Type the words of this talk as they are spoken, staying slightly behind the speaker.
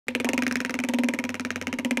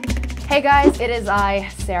Hey guys, it is I,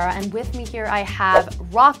 Sarah, and with me here I have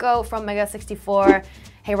Rocco from Mega64.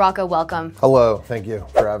 Hey Rocco, welcome. Hello, thank you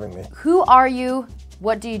for having me. Who are you,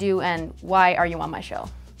 what do you do, and why are you on my show?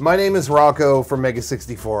 My name is Rocco from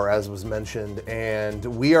Mega64, as was mentioned, and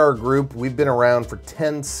we are a group, we've been around for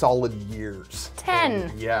 10 solid years. 10?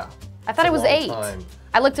 And yeah. I thought it was 8. Time.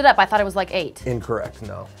 I looked it up, I thought it was like 8. Incorrect,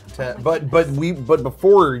 no. 10, but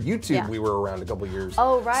before YouTube, Yeah. we were around a couple years.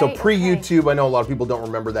 Oh, right, So pre-YouTube, okay. I know a lot of people don't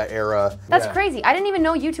remember that era. That's Yeah. crazy. I didn't even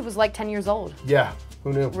know YouTube was like 10 years old. Yeah,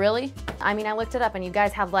 who knew? Really? I mean, I looked it up and you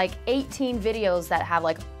guys have like 18 videos that have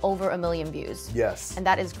like over 1 million views. Yes. And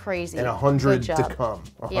that is crazy. And 100 Good to job. come.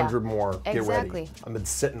 100 more. Get Exactly. ready. I've been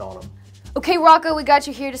sitting on them. Okay, Rocco, we got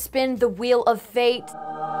you here to spin the Wheel of Fate.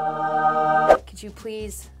 Could you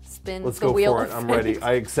please spin Let's the go Wheel for of it. Fate? I'm ready.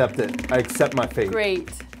 I accept it. I accept my fate.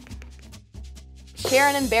 Great. Share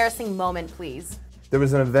an embarrassing moment, please. There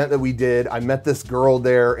was an event that we did. I met this girl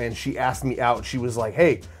there and she asked me out. She was like,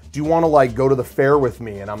 hey, do you want to like go to the fair with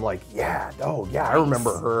me? And I'm like, yeah, oh yeah, I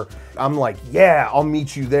remember her. I'm like, yeah, I'll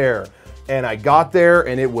meet you there. And I got there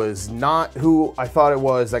and it was not who I thought it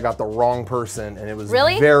was. I got the wrong person and it was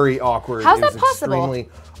very awkward. How's it that was possible?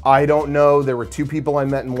 I don't know. There were 2 people I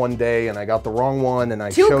met in one day and I got the wrong one and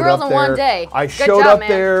I 2 showed girls up in there. one day. I Good showed job, up man.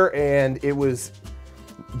 there and it was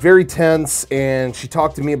very tense and she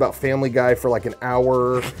talked to me about Family Guy for like an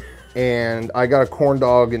hour and I got a corn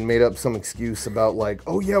dog and made up some excuse about like,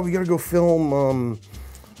 oh yeah, we gotta go film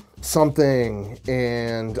something,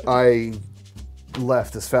 and I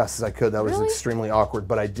left as fast as I could. That was extremely awkward,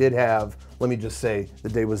 but I did have, let me just say, the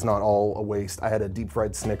day was not all a waste. I had a deep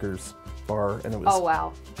fried Snickers bar and it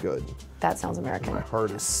was good. That sounds American. My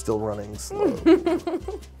heart is still running slow.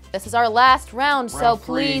 This is our last round, so Round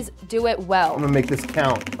 3. please do it well. I'm gonna make this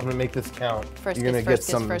count. I'm gonna make this count. First You're kiss, gonna first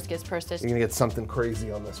get kiss, first kiss, first kiss. You're gonna get something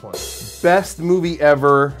crazy on this one. Best movie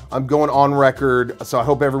ever. I'm going on record, so I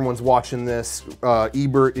hope everyone's watching this.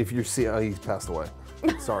 Ebert, if you see, he's passed away.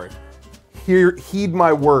 Sorry. Heed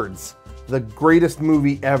my words. The greatest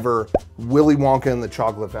movie ever, Willy Wonka and the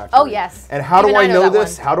Chocolate Factory. Oh yes. And how do I know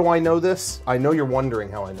this? One. How do I know this? I know you're wondering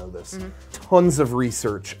how I know this. Tons of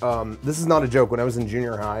research. This is not a joke. When I was in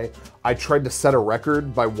junior high, I tried to set a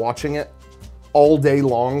record by watching it all day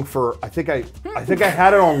long for, I think I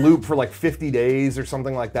had it on loop for like 50 days or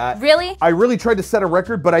something like that. Really? I really tried to set a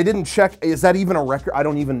record, but I didn't check, is that even a record? I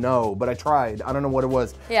don't even know, but I tried. I don't know what it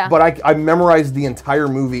was. Yeah. But I memorized the entire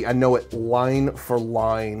movie. I know it line for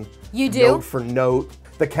line. You do? Note for note.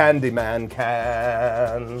 The Candyman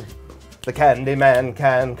can. The Candyman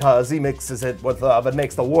can, cause he mixes it with love and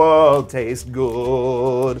makes the world taste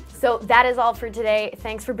good. So that is all for today.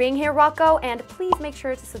 Thanks for being here, Rocco, and please make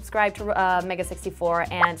sure to subscribe to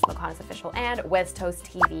Mega64 and Smoukahontas Official and West Coast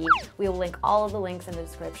TV. We will link all of the links in the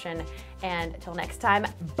description. And until next time,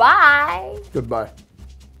 bye! Goodbye.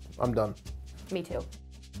 I'm done. Me too.